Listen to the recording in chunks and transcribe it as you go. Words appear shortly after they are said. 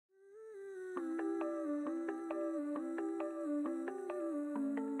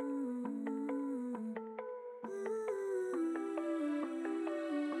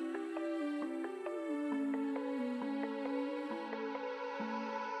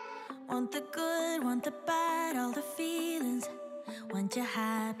Want the good, want the bad, all the feelings. Want you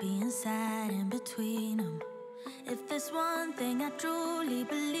happy and sad in between them. If there's one thing I truly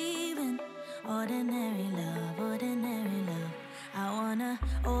believe in, ordinary love, ordinary love. I wanna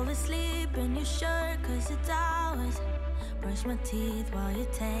oversleep in your shirt 'cause it's ours. Brush my teeth while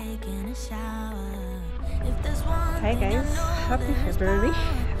you're taking a shower. If there's one Hi thing guys, I know happy that is February.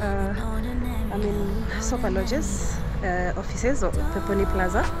 power, ordinary I'm in love. Sofa Lodges offices of Peponi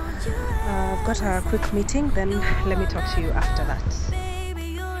Plaza. I've got a quick meeting, then let me talk to you after that. Baby,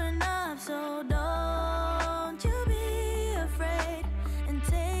 you're enough, so don't you be afraid and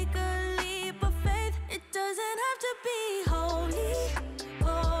take a leap of faith. It doesn't have to be holy,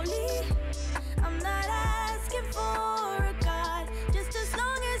 holy. I'm not asking for a God, just as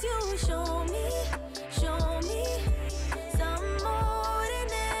long as you show me some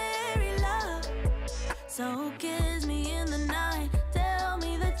ordinary love. So kiss me in the night, tell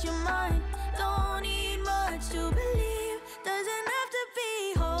me that you're mine. Don't need much to believe, doesn't have to be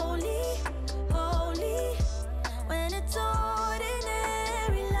holy, holy. When it's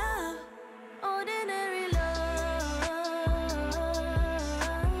ordinary love, ordinary love,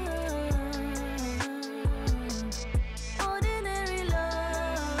 ordinary love.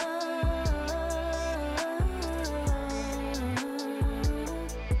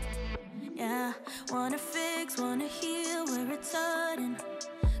 Yeah, wanna fix, wanna heal where it's hurting.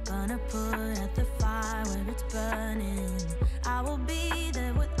 Gonna put out the fire where it's burning. I will be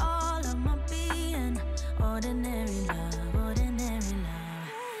there with all of my being. Ordinary love, ordinary love.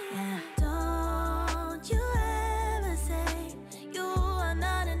 Yeah. Don't you ever say you are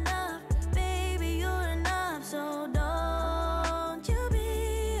not enough. Baby, you're enough, so don't you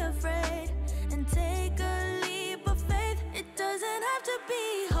be afraid and take a leap of faith. It doesn't have to be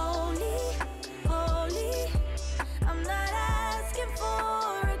holy, holy. I'm not asking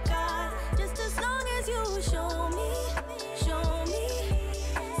for a God, just as long as you show me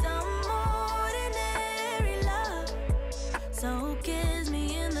some ordinary love. So kiss me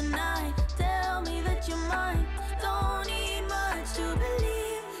in the night, tell me that you're mine. Don't need much to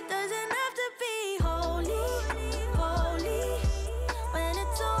believe, doesn't have to be holy, holy. When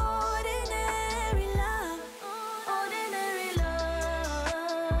it's ordinary love, ordinary love,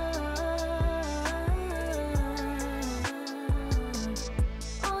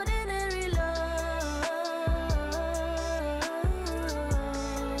 ordinary love,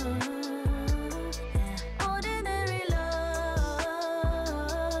 yeah. Ordinary love,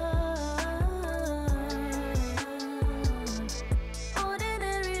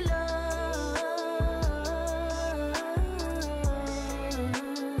 ordinary love,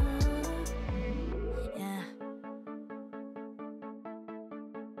 yeah.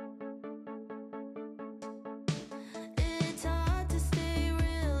 It's hard to stay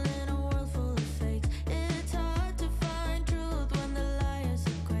real in a world full of fakes. It's hard to find truth when the liars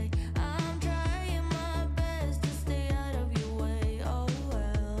are great. I'm trying my best to stay out of your way. Oh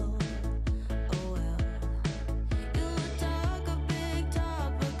well, oh well. You talk a big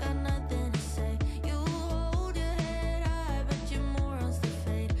talk but got nothing to say. You hold your head high but your morals to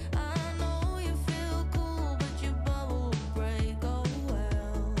fade. I know you feel cool but your bubble will break. Oh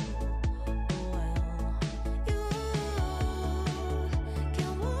well, oh well. You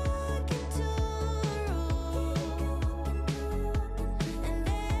can walk into a room and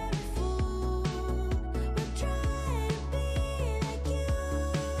every fool will try to be like you.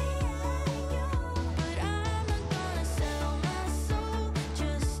 But I'm not gonna sell my soul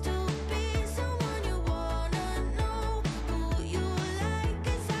just to be someone you wanna know. Who you like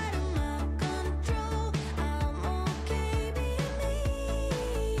is out of my control. I'm okay being me.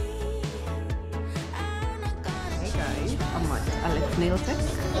 I'm not gonna Hey change guys, I'm at Alex Nail Tech.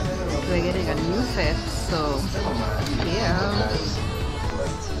 We're getting a new set, so yeah.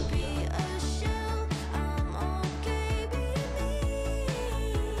 be a shell. I'm okay being me.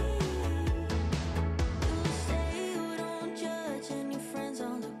 You say you don't judge and your friends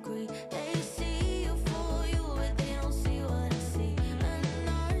all agree. They see you for you but they don't see what I see. A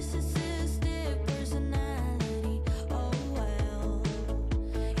narcissistic personality. Oh well.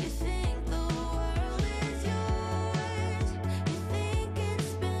 You think the world is yours. You think it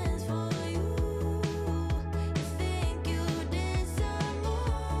spins for you. You think you deserve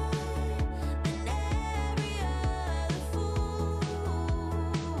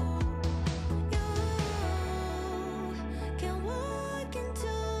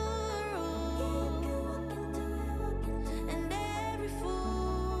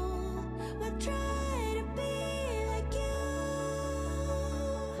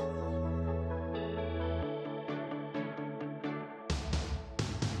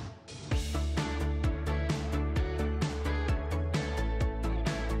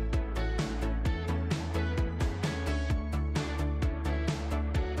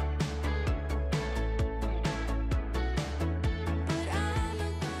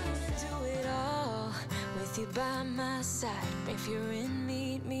with you by my side. If you're in,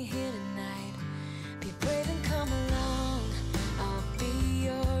 meet me here tonight. Be brave and come along, I'll be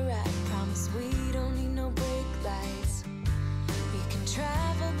alright. Promise we don't need no brake lights. We can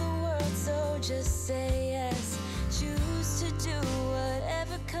travel the world, so just say yes. Choose to do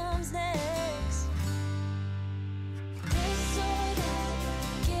whatever comes next. This or that,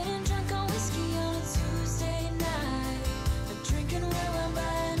 getting drunk on whiskey on a Tuesday night, or drinking red wine by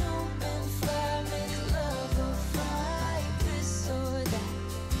an open fire, make love or fight. This or that,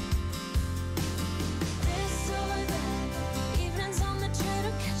 this or that, evenings on the train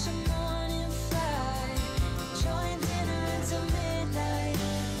or catch a morning flight, enjoying dinner until midnight,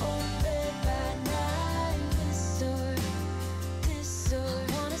 or bed by night. This or I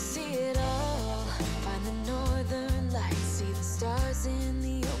wanna see it all, find the northern lights, see the stars in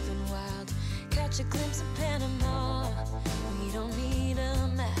the open wild, catch a glimpse of Panama. We don't need a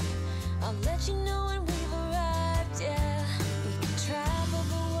map, I'll let you know when we've arrived, yeah. We can travel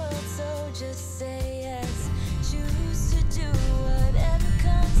the world, so just say yes. Choose to do whatever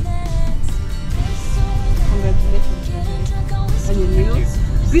comes next. This or that, Congratulations. getting drunk on whiskey On your new, on a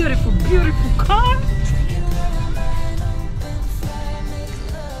Tuesday beautiful, beautiful car. drinking red wine by an open fire, make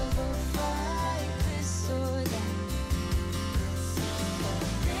love or fight. This or that,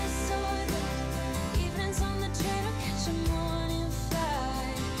 this or that, evenings on the train or catch a morning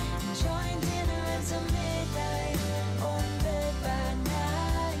flight, enjoying dinner until midnight, or bed by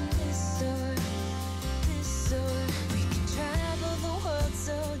night. This or we can travel the world,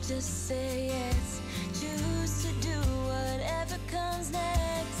 so just say yes. Choose to do whatever comes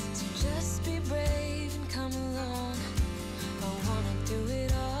next. Just be brave and come along, I wanna do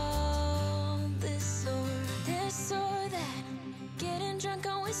it all. This or that, getting drunk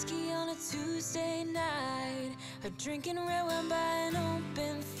on whiskey on a Tuesday night, or drinking red wine by an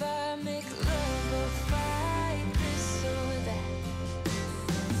open fire, make love or fight. This or that,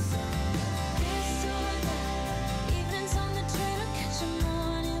 this or that, evenings on the train or catch a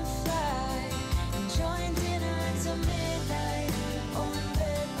morning flight, enjoying dinner until midnight, or in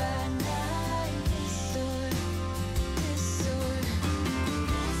bed by night. This or this or that,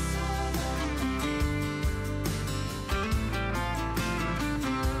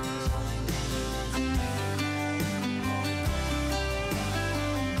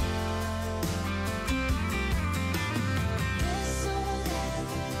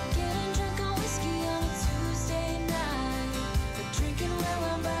 getting drunk on whiskey on a Tuesday night, or drinking red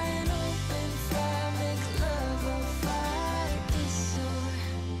wine by an open fire, make love or fight. This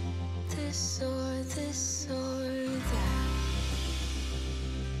or that.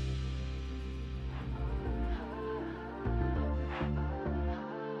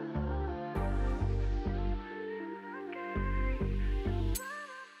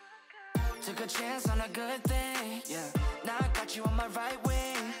 Took a chance on a good thing, yeah. Now I got you on my right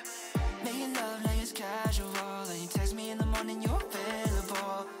wing. Making love like it's casual, and you text me in the morning, you're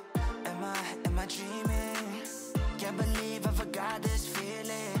available. Am I dreaming? Can't believe I forgot this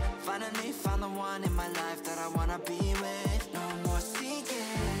feeling. Finally found the one in my life that I wanna be with. No more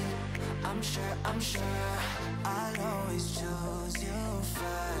seeking. I'm sure I'll always choose you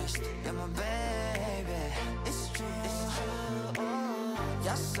first. You're my baby, it's true.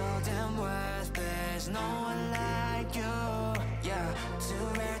 You're so damn worth, there's no one like you. Yeah, too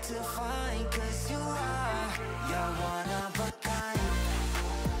rare to find, 'cause you're one of a kind.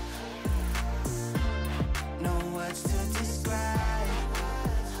 No words to describe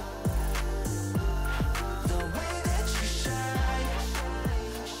the way that you shine.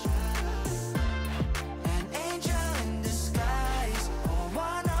 An angel in disguise. Oh,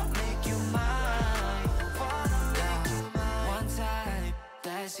 wanna make you mine. One time,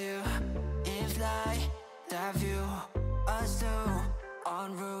 that's you. In flight, that view, us two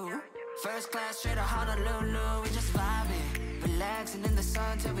en route. First class straight to Honolulu. We just vibing, relaxing in the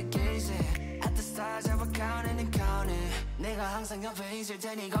sun till we gazing at the stars that we're counting and counting. 내가 항상 옆에 있을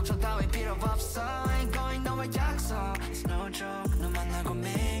테니 걱정 따위 필요 없어. Ain't going nowhere 약속. It's no joke. 너 만나고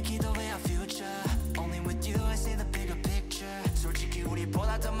매일 기도해 our future. Only with you I see the bigger picture. 솔직히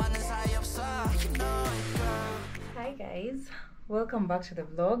우리보다 더 많은 사이 없어. You know it, girl. Hi guys, welcome back to the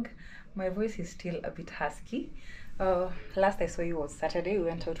vlog. My voice is still a bit husky. Last I saw you was Saturday. We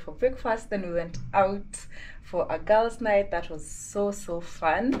went out for breakfast, then we went out for a girls' night. That was so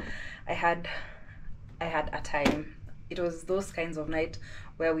fun. I had a time. It was those kinds of night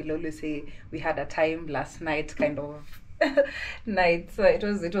where we'll always say we had a time last night kind of night. So it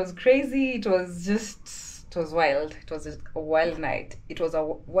was crazy. It was wild. It was a wild night.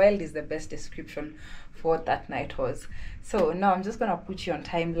 Wild is the best description for what that night was. So now I'm just gonna put you on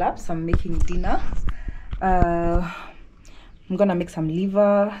time lapse. I'm making dinner. I'm gonna make some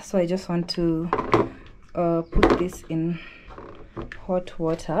liver, so I just want to put this in hot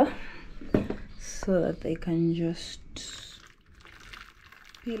water so that they can just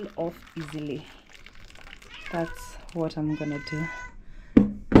peel off easily. That's what I'm gonna do.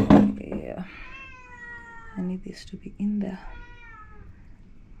 Yeah, I need this to be in there.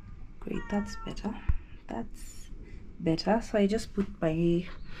 Great, that's better. That's better. So I just put my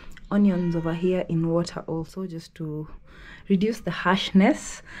onions over here in water also, just to reduce the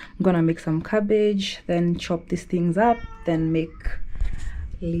harshness. I'm gonna make some cabbage, then chop these things up, then make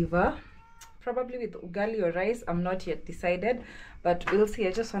liver, probably with ugali or rice. I'm not yet decided, but we'll see.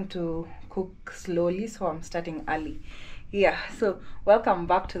 I just want to cook slowly, so I'm starting early. Yeah, so welcome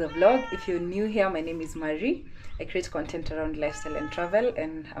back to the vlog. If you're new here, my name is Marie. I create content around lifestyle and travel,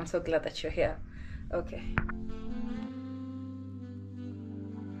 and I'm so glad that you're here. Okay.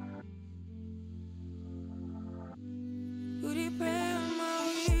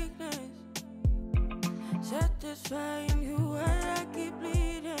 Satisfying you while I keep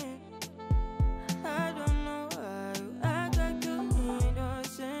bleeding. I don't know why you act like you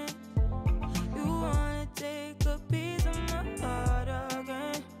innocent. You wanna take a piece of my heart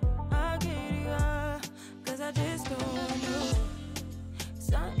again. I get you up, cause I just don't want you.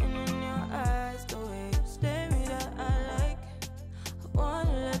 Something in your eyes, the way you stare me that I like. I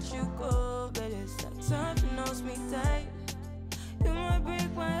wanna let you go, but it's like something else me tight. You might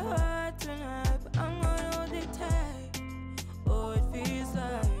break my heart tonight, but I'm gonna hold it tight. Oh, it feels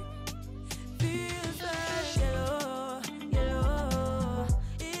like yellow, yellow.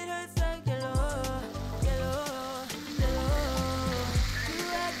 It hurts like yellow, yellow, yellow. You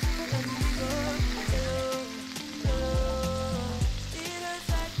had to let me go, yellow, yellow. It hurts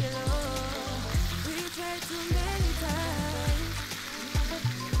like yellow. We tried too many times.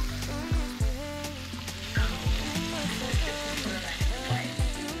 You misbehave. You must have heard me.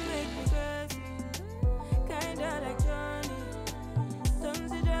 You make me crazy, kinda like Johnny. Don't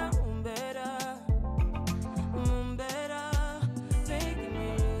sit down, better, making me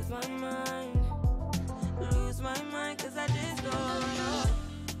lose my mind, cause I just don't know.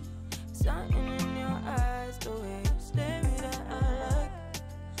 Something in your eyes, the way you stare me that I like.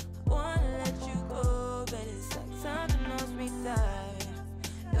 I wanna let you go, but it's like something else me tight.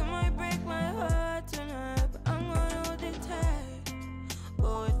 You might break my heart tonight, but I'm gonna hold it tight.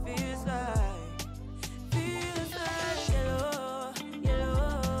 Oh, it feels like yellow,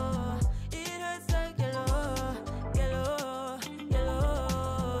 yellow. It hurts like yellow, yellow,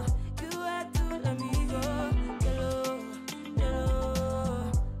 yellow. You had to let me go, yellow,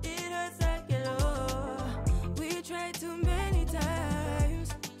 yellow. It hurts like yellow. We tried too many times.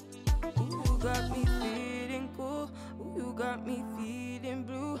 Ooh, you got me feeling cool. Ooh, you got me feeling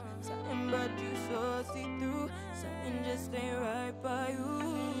blue. Something but you so see-through. Something just ain't right by you.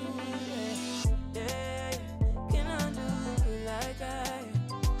 Yeah, can I do you like I?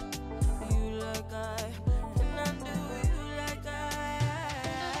 You like I? Can I do you like I?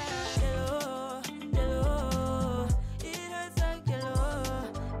 Yellow, yellow. It hurts like yellow,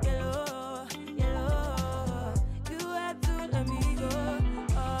 yellow, yellow. You had to let me go.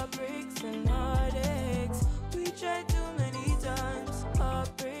 Heartbreaks and heartaches. We tried too many times.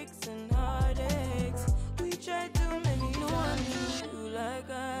 Heartbreaks and heartaches. We tried too many. No one knew you like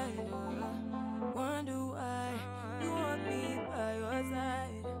I. Wonder why you want me by your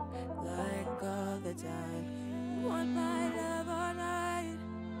side, like all the time. You want my love all night,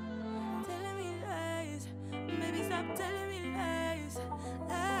 telling me lies. Maybe stop telling me lies.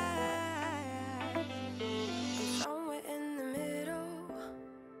 Somewhere in the middle,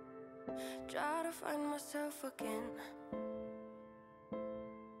 try to find myself again.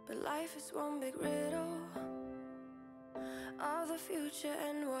 But life is one big riddle of the future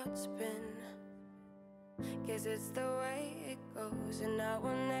and what's been. Guess it's the way it goes, and I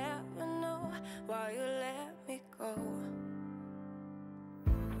will never know why you let me go.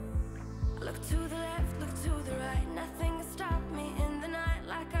 Look to the left, look to the right. Nothing can stop me in the night,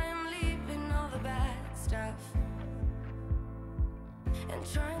 like I am leaving all the bad stuff and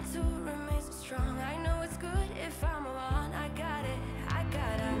trying to remain so strong. I know it's good if I'm alone. I got it, I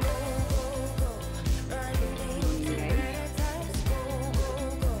gotta go, go, go. Running into better times. Go,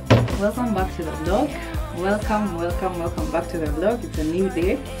 go, go. Welcome back to the vlog. Welcome back to the vlog. It's a new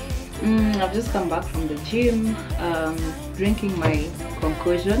day. I've just come back from the gym, drinking my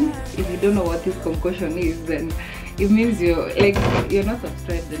concoction. If you don't know what this concoction is, then it means you're not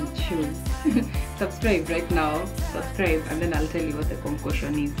subscribed, then choose subscribe right now, subscribe, and then I'll tell you what the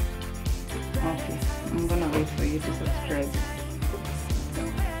concoction is. Okay, I'm gonna wait for you to subscribe.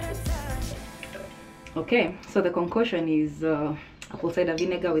 Okay, so the concoction is apple cider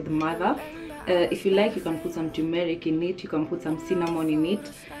vinegar with mother. If you like, you can put some turmeric in it, you can put some cinnamon in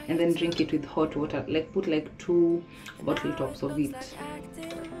it, and then drink it with hot water. Like put like 2 bottle tops of it.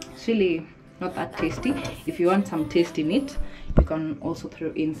 It's really not that tasty. If you want some taste in it, you can also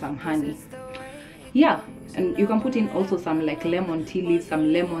throw in some honey. Yeah, and you can put in also some like lemon tea leaves,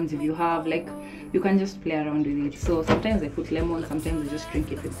 some lemons if you have, like you can just play around with it. So sometimes I put lemon, sometimes I just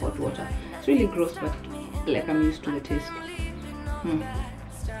drink it with hot water. It's really gross, but like I'm used to the taste.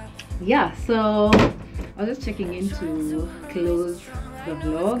 Yeah, so I was just checking in to close the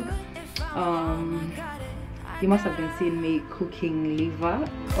vlog. You must have been seeing me cooking liver.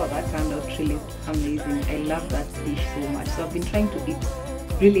 Oh, that turned out really amazing. I love that dish so much. So I've been trying to eat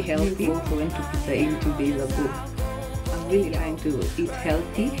really healthy. Also went to Pizza Inn 2 days ago. I'm really trying to eat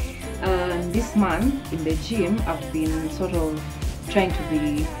healthy. This month in the gym, I've been sort of trying to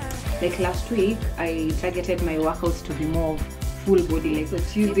be, like last week, I targeted my workouts to be more full body. Like so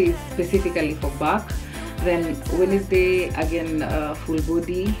Tuesday is specifically for back. Then Wednesday again full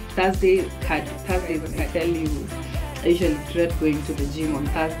body. Thursdays I tell you, I usually dread going to the gym on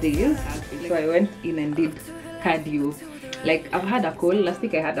Thursdays. So I went in and did cardio. Like I've had a cold, last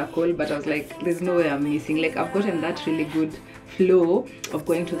week I had a cold, but I was like, there's no way I'm missing. Like I've gotten that really good flow of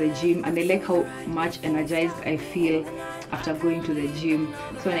going to the gym, and I like how much energized I feel after going to the gym.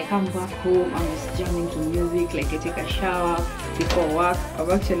 So when I come back home, I'm just jamming to music, like I take a shower before work. I'm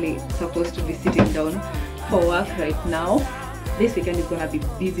actually supposed to be sitting down for work right now. This weekend is gonna be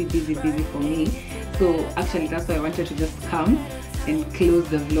busy for me. So actually that's why I wanted to just come and close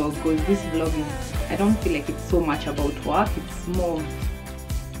the vlog, because this vlog is, I don't feel like it's so much about work. It's more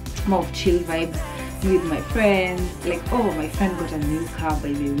of chill vibes with my friends. Like, oh, my friend got a new car,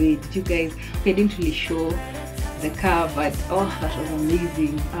 by the way. Did you guys, okay, I didn't really show the car, but oh, that was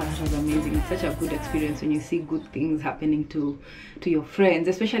amazing. That was amazing. It's such a good experience when you see good things happening to your friends,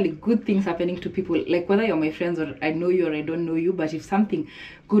 especially good things happening to people, like whether you're my friends or I know you or I don't know you, but if something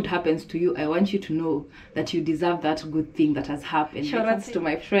good happens to you, I want you to know that you deserve that good thing that has happened. Shout outs to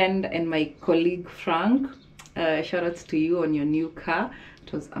my friend and my colleague Frank. Shout outs to you on your new car.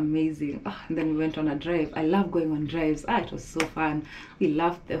 It was amazing. And then we went on a drive. I love going on drives. It was so fun. We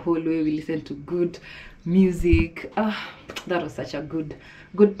laughed the whole way. We listened to good music. That was such a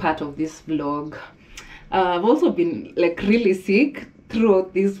good part of this vlog. I've also been like really sick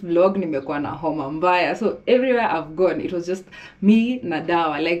throughout this vlog. Nimekuwa na homa mbaya, so everywhere I've gone it was just me na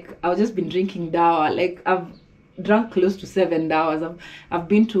dawa. Like I've just been drinking dawa. Like I've drunk close to 7 dawas. I've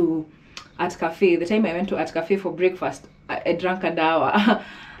been to Art Cafe. The time I went to Art Cafe for breakfast, I drank a dawa.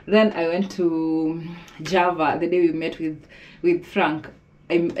 Then I went to Java the day we met with Frank.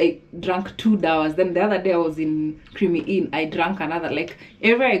 I drank 2 dawas. Then the other day I was in Creamy Inn. I drank another. Like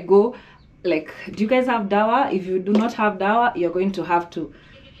everywhere I go, like, do you guys have dawa? If you do not have dawa, you're going to have to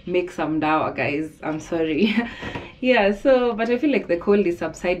make some dawa, guys. I'm sorry. Yeah, so but I feel like the cold is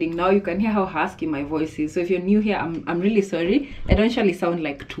subsiding now. You can hear how husky my voice is. So if you're new here, I'm really sorry. I don't usually sound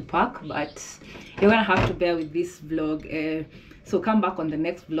like Tupac, but you're gonna have to bear with this vlog. So come back on the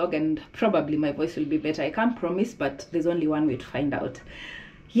next vlog and probably my voice will be better. I can't promise, but there's only one way to find out.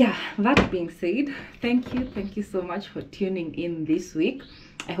 Yeah, that being said, thank you so much for tuning in this week.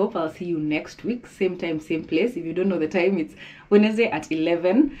 I hope I'll see you next week, same time, same place. If you don't know the time, it's Wednesday at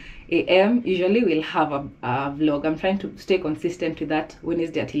 11 a.m. Usually we'll have a vlog. I'm trying to stay consistent with that,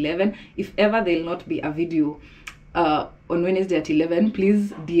 Wednesday at 11. If ever there'll not be a video on Wednesday at 11,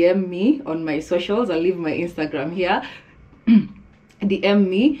 please DM me on my socials. I'll leave my Instagram here. DM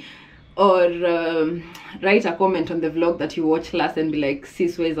me or write a comment on the vlog that you watched last and be like,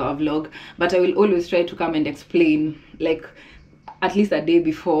 sis, where's our vlog? But I will always try to come and explain, like at least a day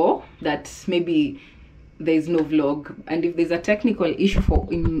before, that maybe there's no vlog, and if there's a technical issue for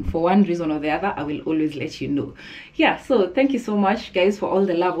one reason or the other, I will always let you know. Yeah, so thank you so much guys for all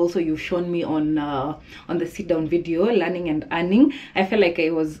the love also you've shown me on the sit down video, learning and earning. I felt like I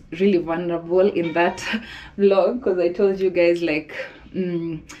was really vulnerable in that vlog, because I told you guys like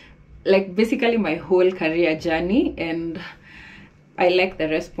basically my whole career journey, and I like the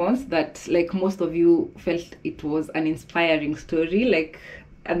response that like most of you felt it was an inspiring story, like,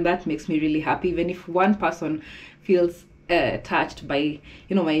 and that makes me really happy. Even if one person feels touched by,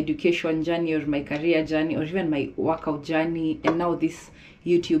 you know, my education journey or my career journey or even my workout journey and now this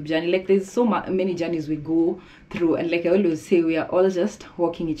YouTube journey, like there's so many journeys we go through, and like I always say, we are all just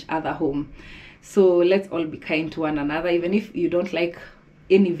walking each other home. So let's all be kind to one another. Even if you don't like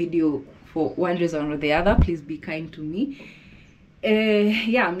any video for one reason or the other, please be kind to me.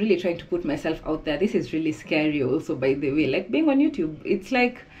 Yeah, I'm really trying to put myself out there. This is really scary also, by the way, like being on YouTube. It's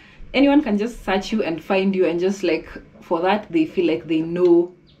like anyone can just search you and find you, and just like for that they feel like they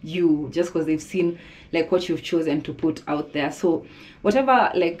know you just because they've seen like what you've chosen to put out there. So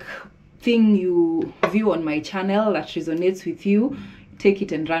whatever like thing you view on my channel that resonates with you, take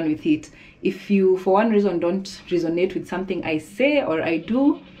it and run with it. If you for one reason don't resonate with something I say or I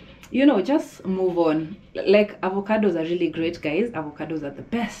do, you know, just move on. Like avocados are really great, guys. Avocados are the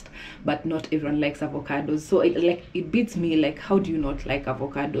best, but not everyone likes avocados. So it beats me, like how do you not like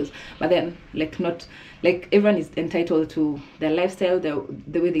avocados? But then like not like everyone is entitled to their lifestyle, the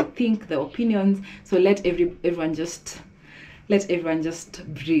way they think, their opinions. So let everyone just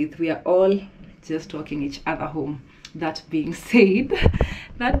breathe. We are all just walking each other home. That being said,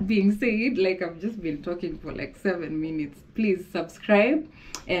 like I've just been talking for like 7 minutes. Please subscribe,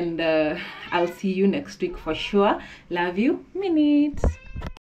 and I'll see you next week for sure. Love you, Minute.